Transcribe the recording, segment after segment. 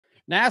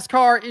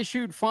NASCAR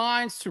issued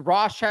fines to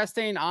Ross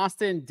Chastain,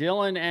 Austin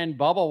Dillon, and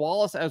Bubba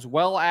Wallace, as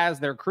well as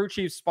their crew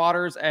chief,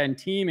 spotters, and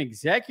team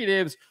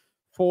executives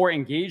for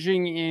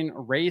engaging in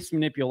race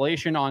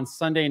manipulation on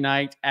Sunday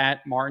night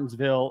at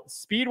Martinsville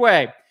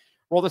Speedway.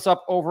 Roll this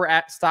up over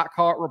at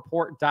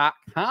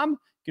stockcarreport.com.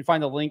 You can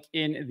find the link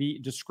in the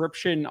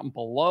description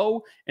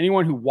below.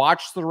 Anyone who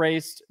watched the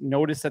race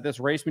noticed that this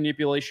race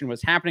manipulation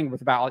was happening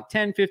with about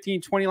 10,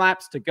 15, 20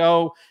 laps to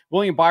go.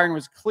 William Byron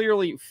was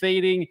clearly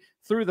fading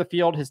through the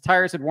field. His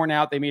tires had worn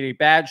out. They made a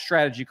bad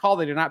strategy call.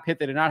 They did not pit.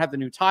 They did not have the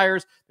new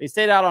tires. They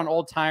stayed out on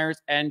old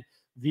tires, and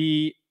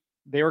they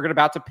were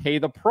about to pay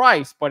the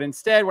price. But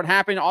instead, what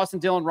happened, Austin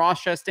Dillon,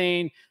 Ross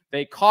Chastain,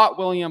 they caught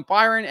William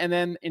Byron, and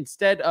then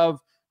instead of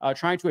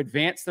trying to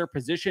advance their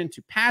position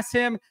to pass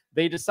him,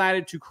 they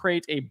decided to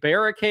create a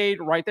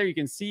barricade right there. You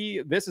can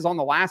see this is on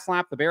the last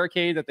lap, the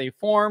barricade that they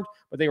formed,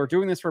 but they were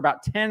doing this for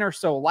about 10 or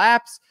so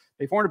laps.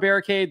 They formed a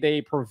barricade.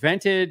 They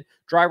prevented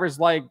drivers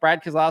like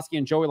Brad Keselowski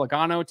and Joey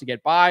Logano to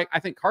get by. I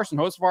think Carson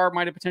Hocevar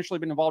might have potentially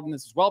been involved in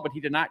this as well, but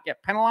he did not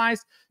get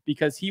penalized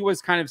because he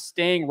was kind of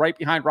staying right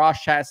behind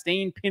Ross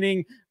Chastain,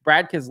 pinning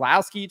Brad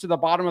Keselowski to the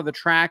bottom of the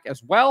track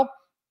as well.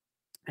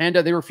 And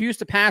they refused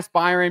to pass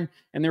Byron,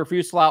 and they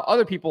refused to allow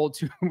other people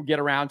to get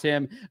around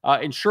him,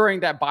 ensuring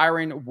that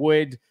Byron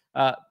would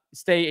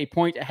stay a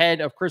point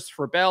ahead of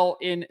Christopher Bell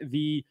in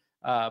the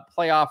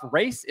playoff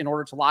race in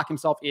order to lock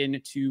himself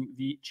into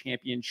the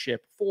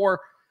championship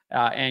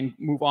and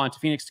move on to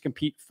Phoenix to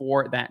compete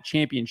for that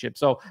championship.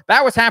 So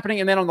that was happening.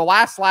 And then on the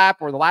last lap,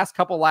 or the last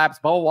couple laps,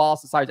 Bubba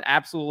Wallace decided to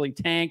absolutely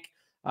tank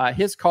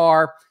his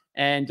car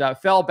and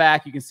fell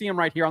back. You can see him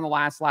right here on the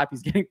last lap.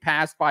 He's getting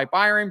passed by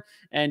Byron,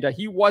 and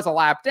he was a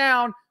lap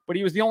down, but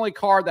he was the only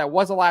car that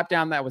was a lap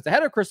down that was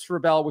ahead of Christopher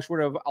Bell, which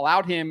would have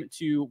allowed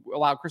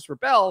Christopher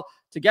Bell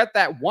to get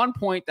that 1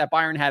 point that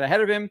Byron had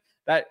ahead of him.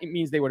 That it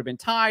means they would have been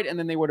tied, and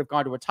then they would have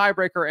gone to a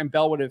tiebreaker, and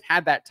Bell would have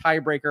had that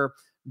tiebreaker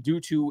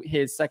due to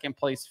his second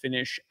place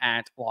finish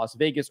at Las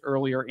Vegas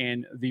earlier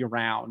in the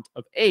round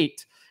of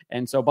 8.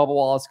 And so Bubba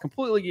Wallace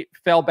completely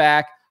fell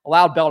back,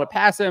 allowed Bell to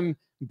pass him.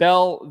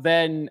 Bell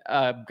then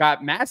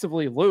got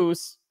massively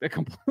loose. It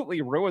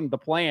completely ruined the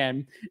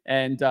plan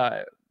and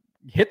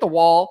hit the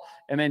wall,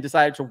 and then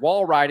decided to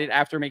wall ride it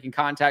after making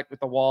contact with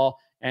the wall.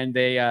 And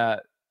they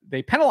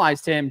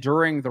penalized him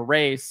during the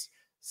race,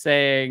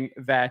 saying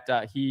that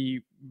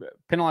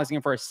penalizing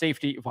him for a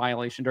safety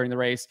violation during the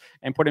race,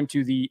 and put him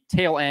to the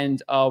tail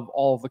end of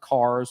all of the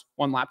cars,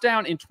 one lap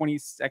down in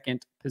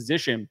 22nd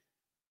position.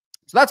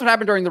 So that's what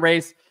happened during the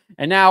race.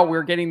 And now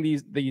we're getting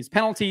these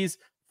penalties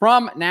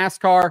from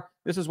NASCAR.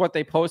 This is what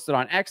they posted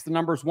on X. The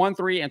numbers 1,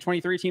 3, and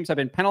 23 teams have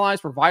been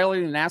penalized for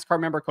violating the NASCAR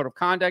member code of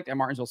conduct at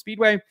Martinsville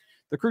Speedway.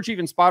 The crew chief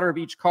and spotter of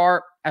each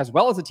car, as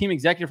well as the team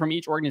executive from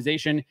each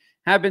organization,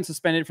 have been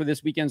suspended for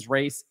this weekend's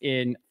race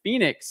in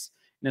Phoenix.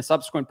 In a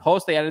subsequent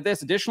post, they added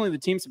this. Additionally, the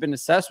teams have been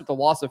assessed with the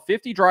loss of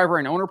 50 driver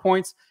and owner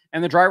points,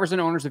 and the drivers and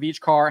owners of each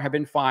car have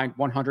been fined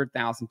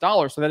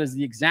 $100,000. So that is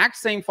the exact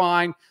same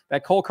fine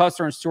that Cole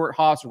Custer and Stuart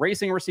Haas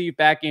Racing received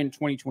back in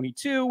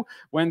 2022,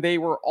 when they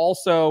were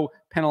also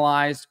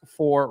penalized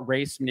for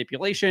race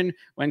manipulation,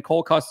 when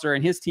Cole Custer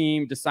and his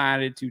team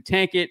decided to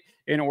tank it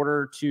in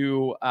order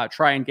to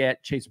try and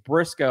get Chase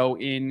Briscoe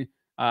in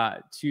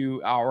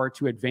to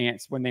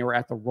advance when they were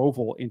at the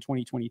Roval in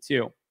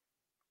 2022.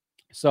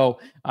 So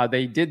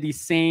they did the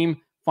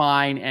same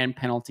fine and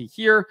penalty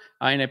here.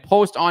 In a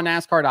post on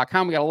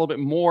NASCAR.com, we got a little bit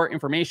more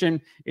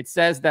information. It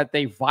says that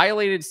they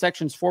violated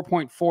sections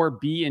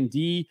 4.4B and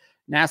D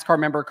NASCAR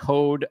member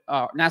code,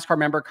 NASCAR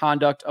member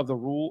conduct of the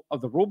rule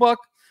book,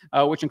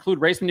 which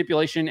include race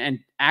manipulation and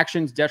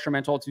actions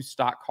detrimental to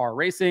stock car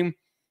racing.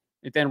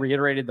 It then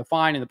reiterated the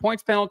fine and the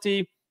points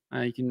penalty.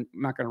 I'm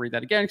not going to read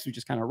that again because we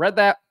just kind of read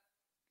that.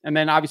 And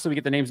then obviously we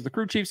get the names of the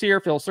crew chiefs here: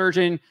 Phil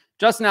Surgeon,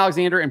 Justin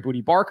Alexander, and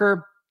Booty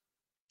Barker,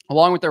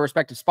 along with their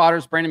respective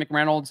spotters, Brandon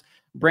McReynolds,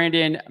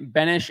 Brandon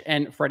Benish,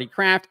 and Freddie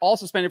Kraft, all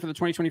suspended for the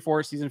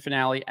 2024 season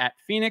finale at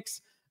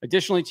Phoenix.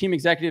 Additionally, team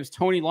executives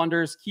Tony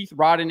Lunders, Keith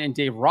Rodden, and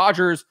Dave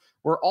Rogers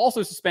were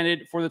also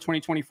suspended for the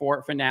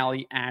 2024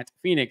 finale at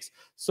Phoenix.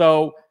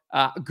 So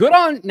good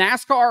on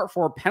NASCAR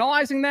for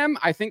penalizing them.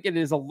 I think it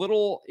is a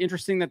little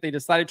interesting that they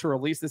decided to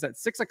release this at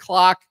 6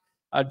 o'clock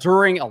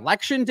during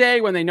election day,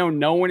 when they know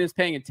no one is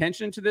paying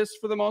attention to this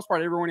for the most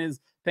part. Everyone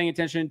is paying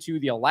attention to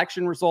the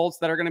election results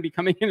that are going to be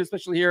coming in,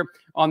 especially here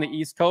on the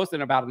East Coast,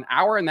 in about an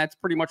hour. And that's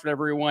pretty much what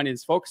everyone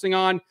is focusing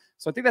on.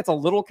 So I think that's a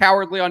little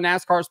cowardly on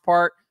NASCAR's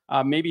part.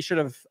 Maybe should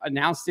have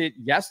announced it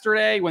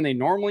yesterday when they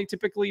normally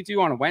typically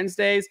do on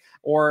Wednesdays,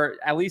 or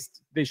at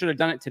least they should have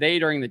done it today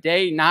during the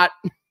day, not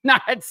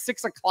at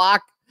 6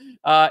 o'clock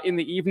in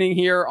the evening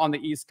here on the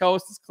East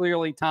Coast. It's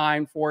clearly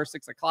time for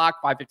 6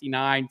 o'clock,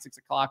 5:59, 6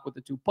 o'clock with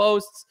the two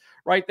posts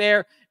right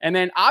there. And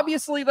then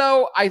obviously,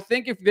 though, I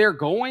think if they're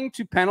going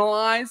to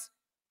penalize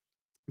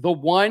the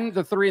 1,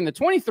 the 3, and the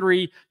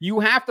 23, you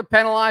have to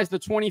penalize the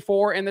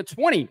 24 and the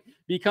 20,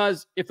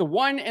 because if the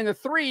 1 and the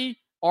 3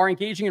 are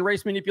engaging in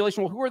race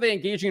manipulation. Well, who are they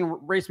engaging in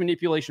race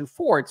manipulation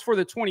for? It's for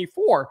the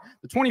 24.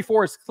 The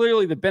 24 is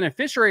clearly the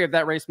beneficiary of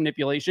that race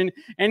manipulation,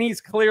 and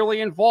he's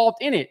clearly involved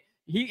in it.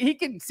 He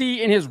can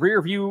see in his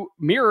rear view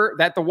mirror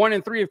that the 1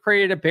 and 3 have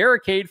created a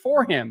barricade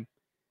for him.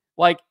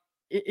 Like,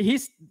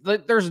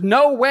 there's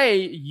no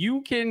way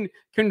you can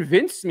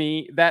convince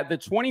me that the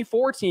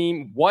 24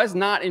 team was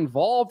not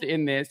involved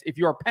in this if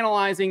you are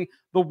penalizing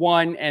the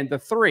 1 and the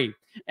 3.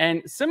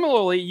 And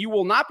similarly, you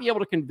will not be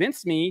able to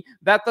convince me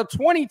that the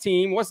 20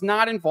 team was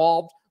not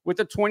involved with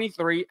the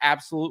 23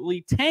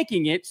 absolutely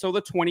tanking it so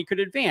the 20 could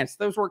advance.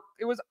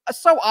 It was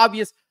so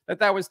obvious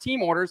that was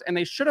team orders, and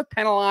they should have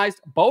penalized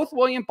both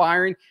William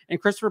Byron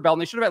and Christopher Bell.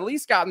 And they should have at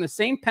least gotten the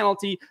same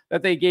penalty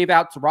that they gave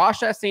out to Ross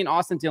Chastain,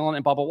 Austin Dillon,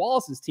 and Bubba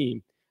Wallace's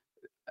team.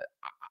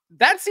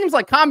 That seems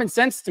like common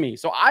sense to me.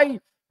 So I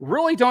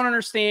really don't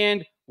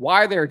understand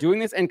why they're doing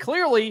this. And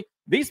clearly,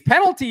 these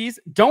penalties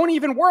don't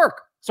even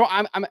work. So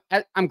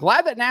I'm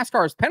glad that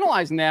NASCAR is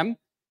penalizing them,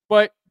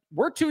 but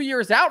we're 2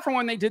 years out from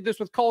when they did this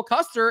with Cole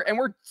Custer, and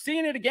we're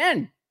seeing it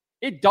again.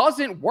 It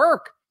doesn't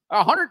work.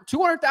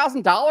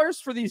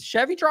 $200,000 for these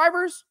Chevy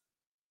drivers.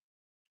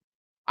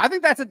 I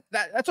think that's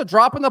a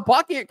drop in the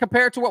bucket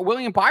compared to what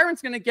William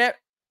Byron's going to get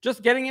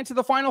just getting into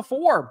the Final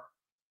Four.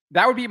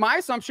 That would be my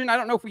assumption. I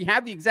don't know if we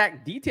have the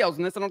exact details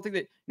in this. I don't think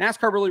that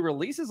NASCAR really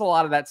releases a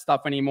lot of that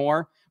stuff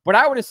anymore, but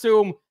I would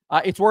assume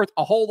it's worth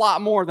a whole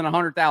lot more than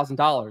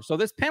 $100,000. So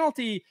this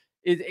penalty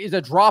is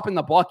a drop in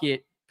the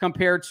bucket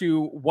compared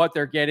to what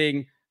they're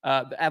getting,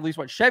 at least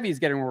what Chevy is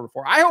getting rewarded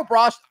for. I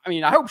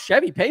hope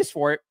Chevy pays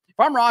for it. If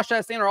I'm Ross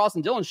Chastain or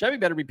Austin Dillon, Chevy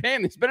better be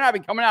paying this. Better not be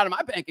coming out of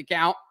my bank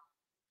account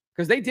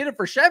because they did it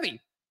for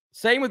Chevy.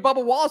 Same with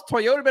Bubba Wallace.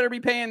 Toyota better be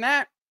paying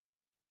that.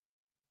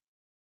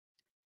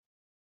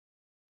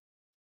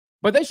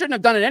 But they shouldn't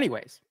have done it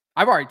anyways.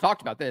 I've already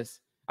talked about this.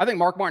 I think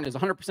Mark Martin is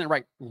 100%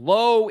 right.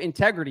 Low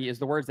integrity is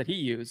the words that he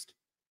used.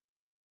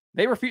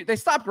 They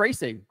stopped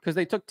racing because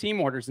they took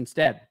team orders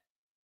instead.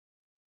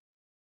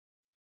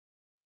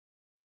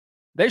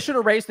 They should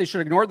have raced. They should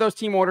have ignored those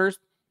team orders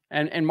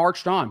and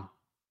marched on.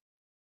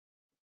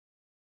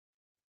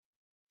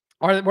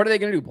 What are they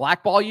going to do?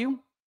 Blackball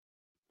you?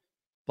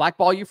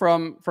 Blackball you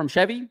from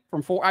Chevy?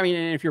 From Ford? I mean,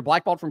 if you're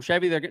blackballed from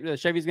Chevy, the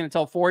Chevy's going to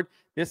tell Ford,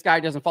 this guy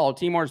doesn't follow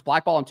team orders,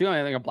 blackball him too. And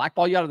they're going to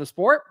blackball you out of the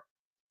sport?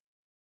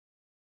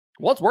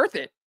 Well, it's worth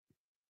it.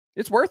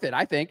 It's worth it,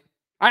 I think.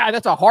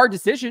 That's a hard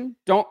decision.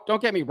 Don't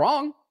get me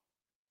wrong.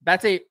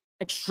 That's a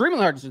extremely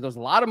hard decision. There's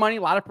a lot of money,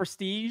 a lot of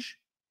prestige.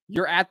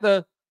 You're at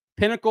the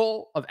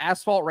pinnacle of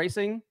asphalt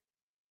racing,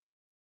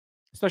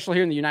 especially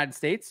here in the United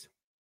States.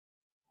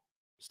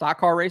 Stock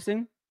car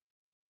racing.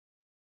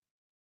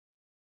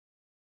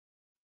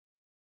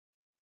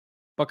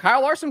 But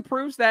Kyle Larson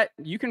proves that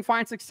you can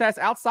find success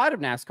outside of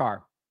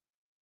NASCAR.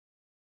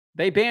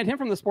 They banned him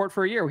from the sport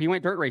for a year. He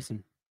went dirt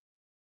racing.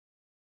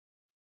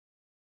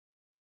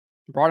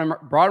 Brought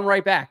him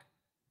right back.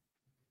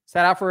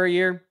 Sat out for a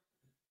year.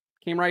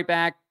 Came right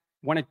back.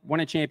 Won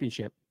a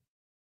championship.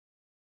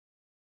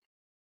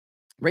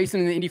 Racing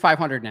in the Indy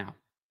 500 now.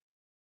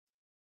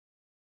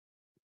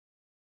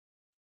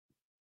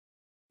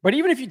 But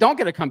even if you don't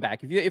get a comeback,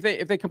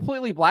 if they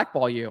completely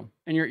blackball you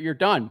and you're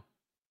done,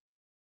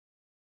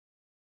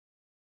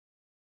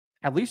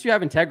 at least you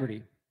have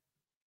integrity.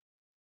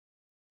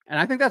 And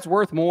I think that's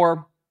worth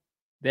more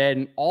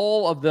than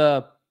all of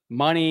the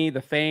money,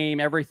 the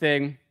fame,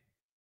 everything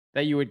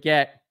that you would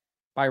get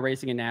by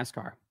racing in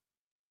NASCAR.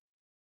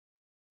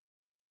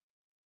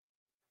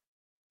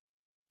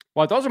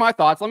 Well, those are my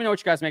thoughts. Let me know what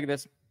you guys make of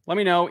this. Let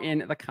me know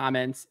in the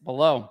comments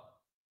below.